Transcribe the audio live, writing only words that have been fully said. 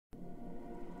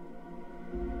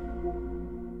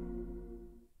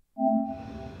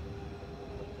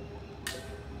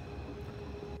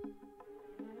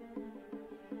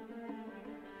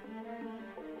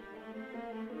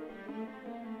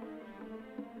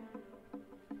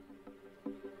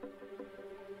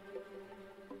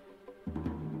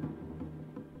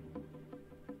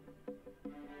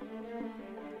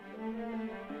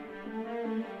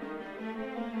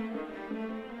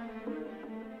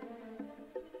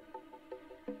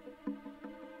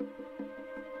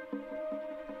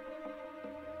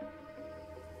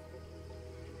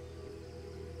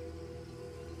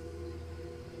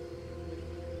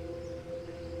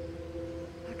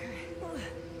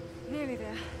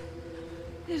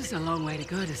This is a long way to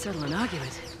go to settle an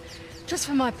argument. Just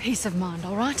for my peace of mind,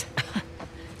 all right?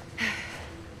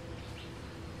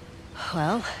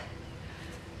 Well,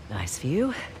 nice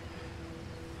view.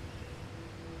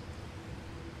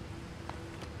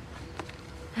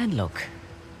 And look.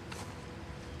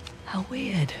 How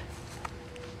weird.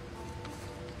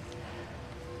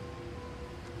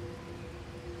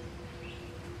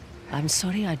 I'm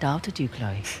sorry I doubted you,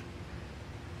 Chloe.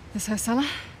 This Hoysala?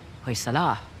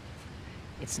 Hoysala.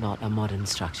 It's not a modern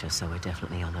structure, so we're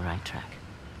definitely on the right track.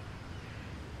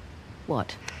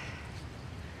 What?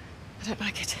 I don't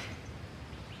like it.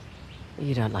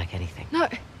 You don't like anything? No.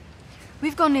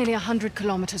 We've gone nearly 100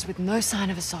 kilometers with no sign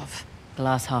of a Sov.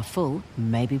 Glass half full,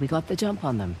 maybe we got the jump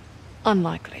on them.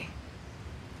 Unlikely.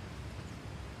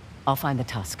 I'll find the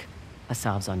tusk. A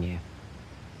salve's on you.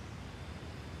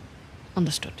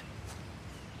 Understood.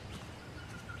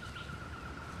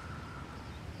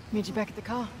 Meet you back at the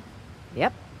car.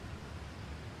 Yep.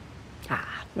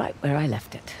 Ah, right where I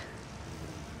left it.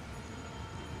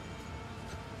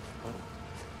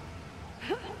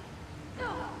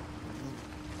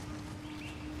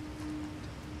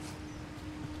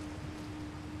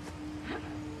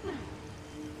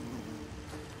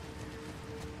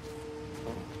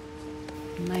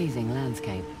 Amazing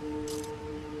landscape.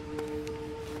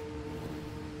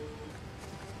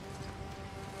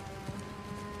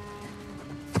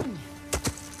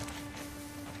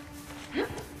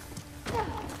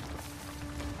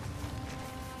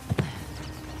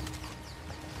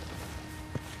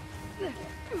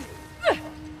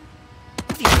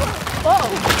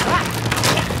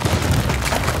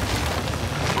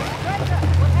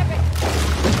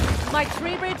 My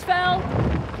tree bridge fell.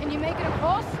 Can you make it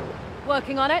across?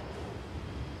 Working on it.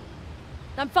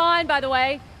 I'm fine, by the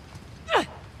way. There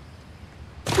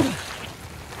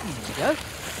you go.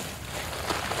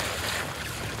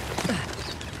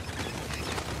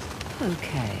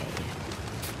 Okay.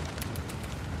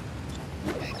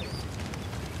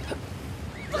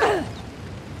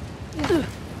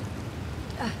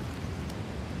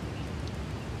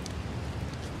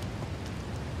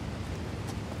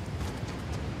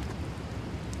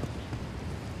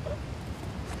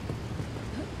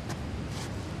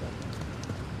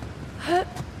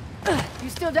 You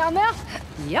still down there?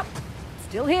 Yep.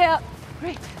 Still here.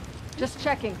 Great. Just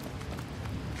checking.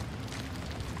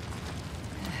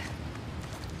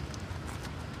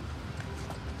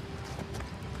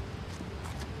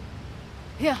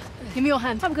 Here, give me your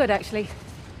hand. I'm good, actually.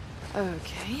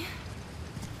 Okay.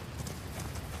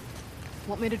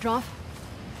 Want me to drive?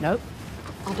 Nope.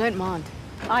 I don't mind.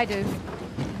 I do.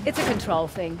 It's a control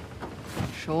thing.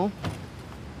 Sure.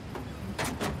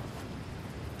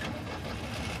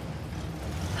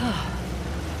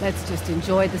 Let's just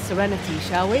enjoy the serenity,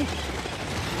 shall we?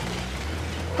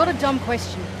 Got a dumb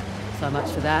question. So much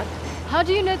for that. How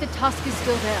do you know the tusk is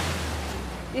still there?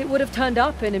 It would have turned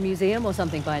up in a museum or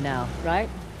something by now, right?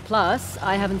 Plus,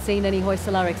 I haven't seen any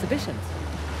Hoysala exhibitions.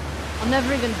 I've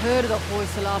never even heard of the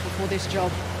Hoysala before this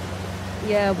job.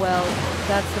 Yeah, well,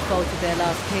 that's the fault of their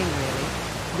last king, really.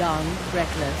 Young,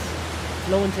 reckless,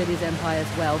 flaunted his empire's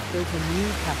wealth, built a new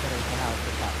capital to house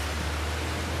the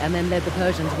tusk, and then led the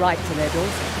Persians right to their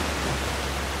doorstep.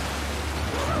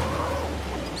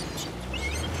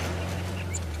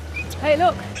 Hey,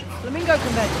 look! Flamingo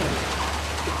convention!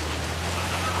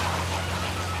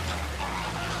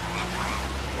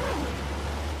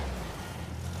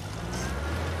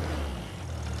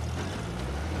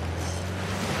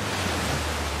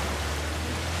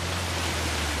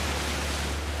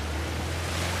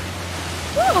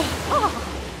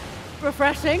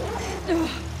 Refreshing.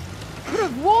 Could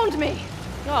have warned me.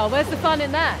 Oh, where's the fun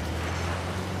in that?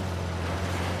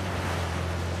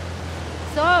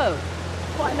 So,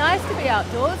 quite nice to be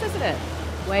outdoors, isn't it?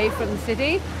 Away from the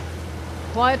city.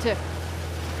 Quieter.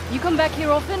 You come back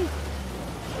here often?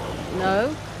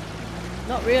 No,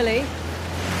 not really.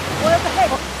 What up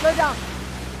ahead? Slow down.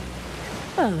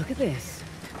 Oh, look at this.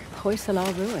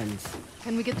 Hoysala ruins.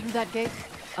 Can we get through that gate?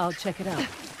 I'll check it out.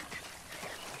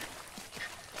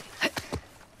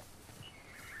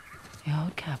 The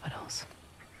old capitals.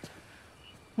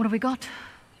 What have we got?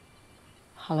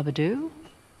 Halabadu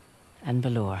and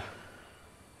Balur.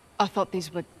 I thought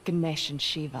these were Ganesh and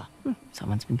Shiva.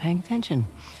 Someone's been paying attention.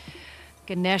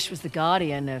 Ganesh was the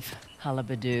guardian of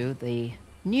Halabadu, the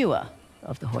newer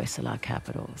of the Hoysala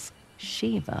capitals.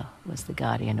 Shiva was the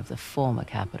guardian of the former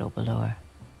capital, Balur.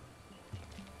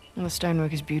 Well, the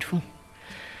stonework is beautiful.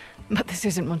 But this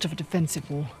isn't much of a defensive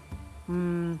wall.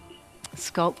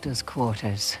 Sculptor's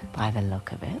quarters, by the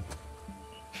look of it.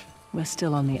 We're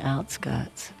still on the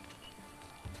outskirts.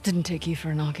 Didn't take you for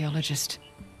an archaeologist.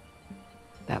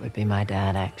 That would be my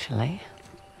dad, actually.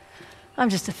 I'm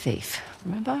just a thief,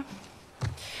 remember?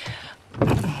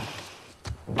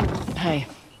 Hey,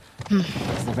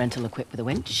 is the rental equipped with a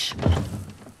winch?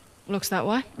 Looks that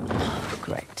way.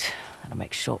 Great. That'll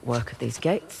make short work of these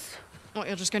gates. What,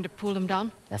 you're just going to pull them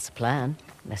down? That's the plan,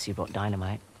 unless you brought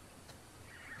dynamite.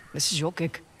 This is your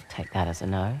gig. Take that as a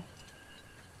no.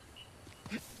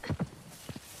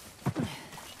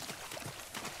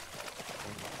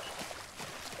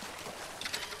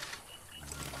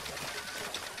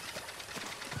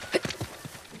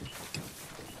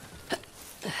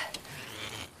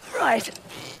 Right.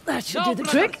 That should do the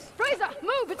trick. Fraser,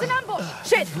 move! It's an ambush!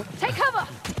 Shit! Take cover!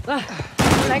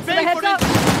 Thanks for the heads up.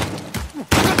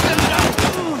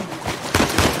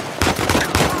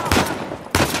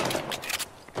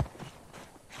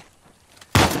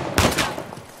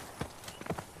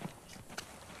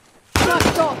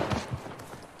 Stop!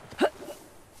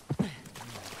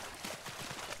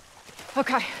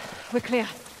 Okay, we're clear.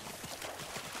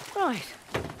 Right.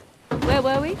 Where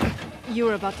were we? You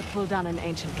were about to pull down an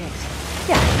ancient gate.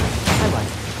 Yeah, I was.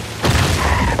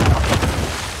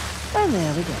 And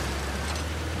there we go.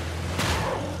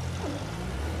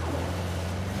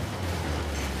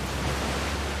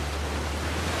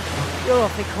 You're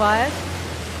awfully quiet.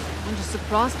 I'm just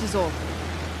surprised is all.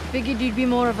 Figured you'd be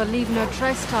more of a leave no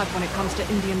trace type when it comes to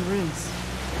Indian ruins.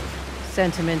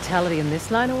 Sentimentality in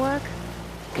this line of work?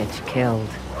 Get you killed.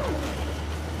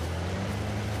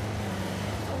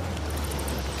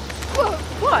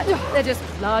 What? They're just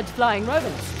large flying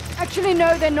rodents. Actually,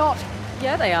 no, they're not.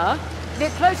 Yeah, they are. They're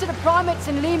closer to primates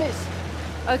and lemurs.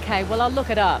 Okay, well, I'll look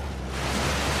it up.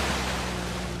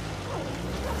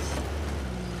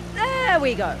 There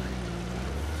we go.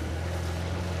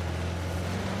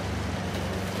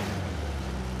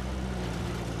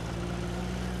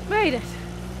 Made it.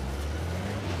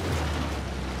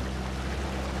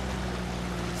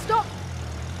 Stop!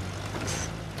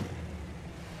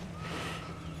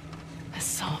 A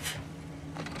sov.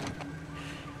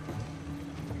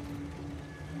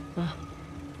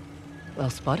 Well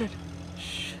spotted.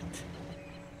 Shit.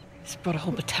 He's brought a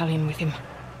whole battalion with him.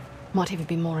 Might even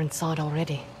be more inside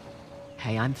already.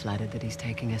 Hey, I'm flattered that he's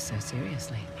taking us so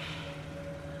seriously.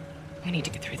 We need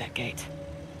to get through that gate.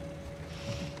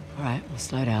 All right, we'll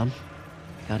slow down.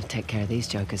 We gotta take care of these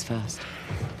jokers first.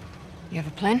 You have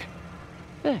a plan?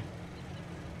 Yeah.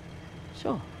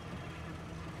 Sure.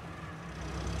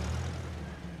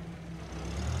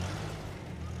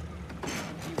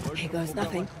 Here goes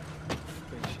nothing.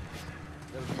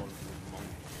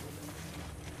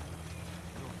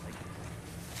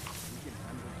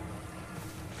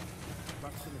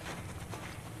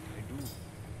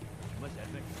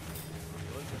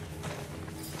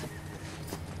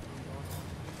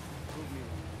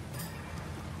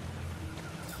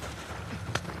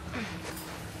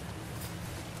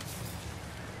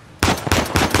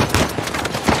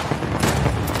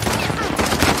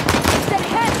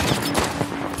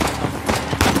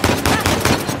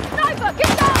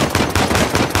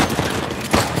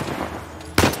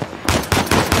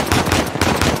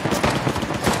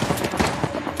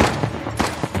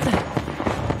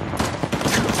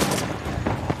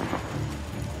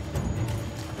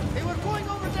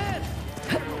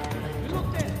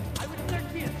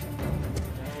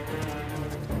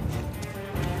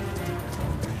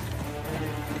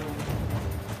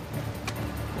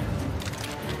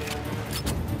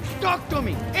 Talk to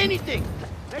me! Anything!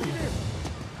 Let it in!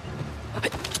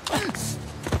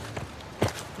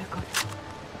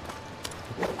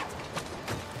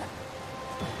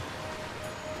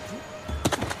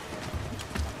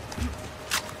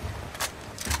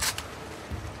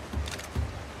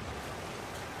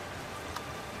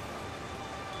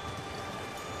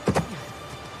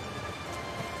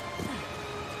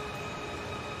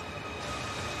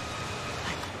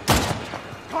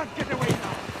 Can't get away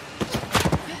now!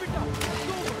 Give it up! It's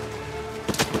over!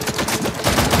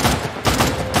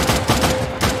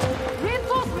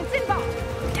 Reinforcements inbound!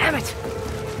 Damn it!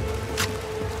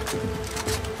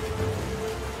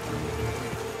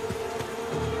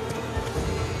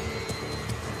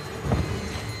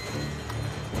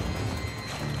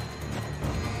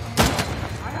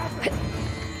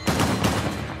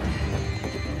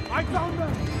 I found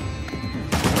them!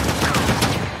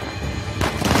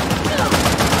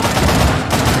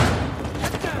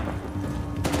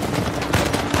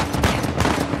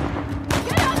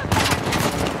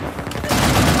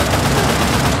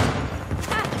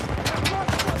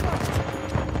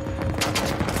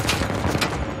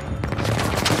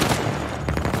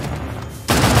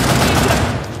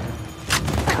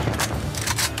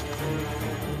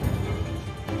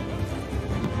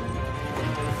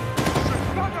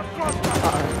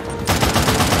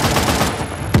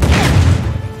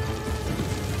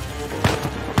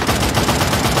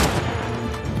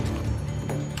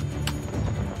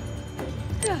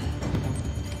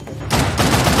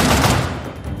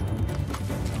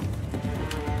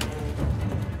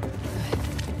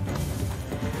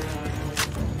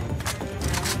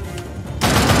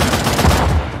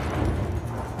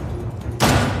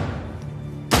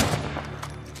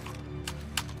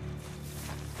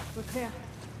 We're clear.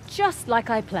 Just like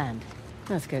I planned.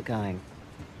 Let's get going.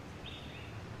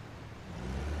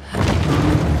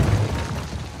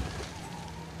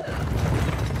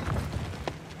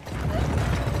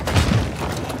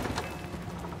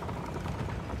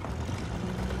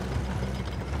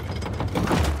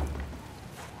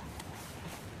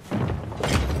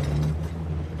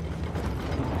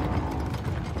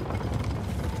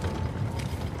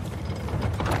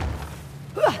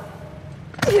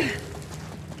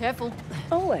 Careful.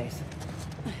 Always.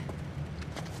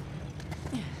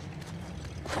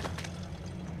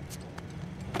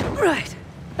 Right.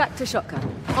 Back to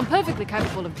shotgun. I'm perfectly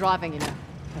capable of driving, you know.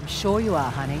 I'm sure you are,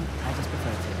 honey. I just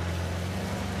prefer to.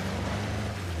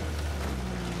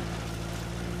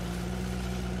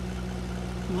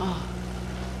 Wow.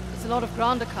 It's a lot of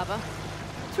ground to cover.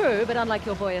 True, but unlike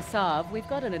your boy Asav, we've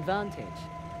got an advantage.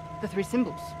 The 3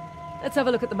 symbols. Let's have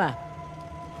a look at the map.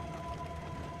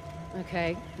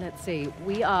 Okay, let's see.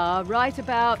 We are right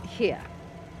about here.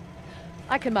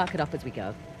 I can mark it up as we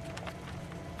go.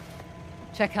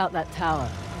 Check out that tower.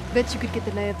 Bet you could get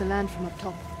the lay of the land from up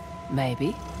top.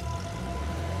 Maybe.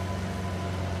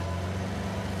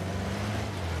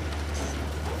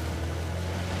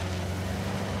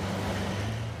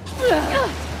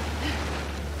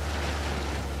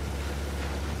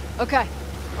 Okay,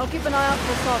 I'll keep an eye out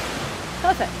for Assault.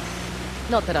 Perfect.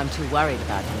 Not that I'm too worried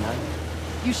about him, though.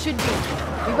 You should be.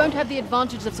 We won't have the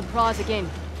advantage of surprise again.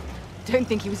 Don't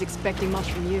think he was expecting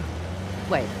much from you.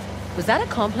 Wait, was that a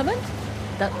compliment?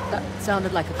 That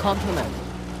sounded like a compliment.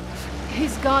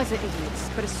 His guys are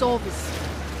idiots, but Assault is...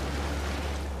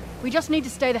 We just need to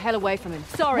stay the hell away from him.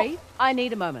 Sorry, I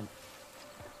need a moment.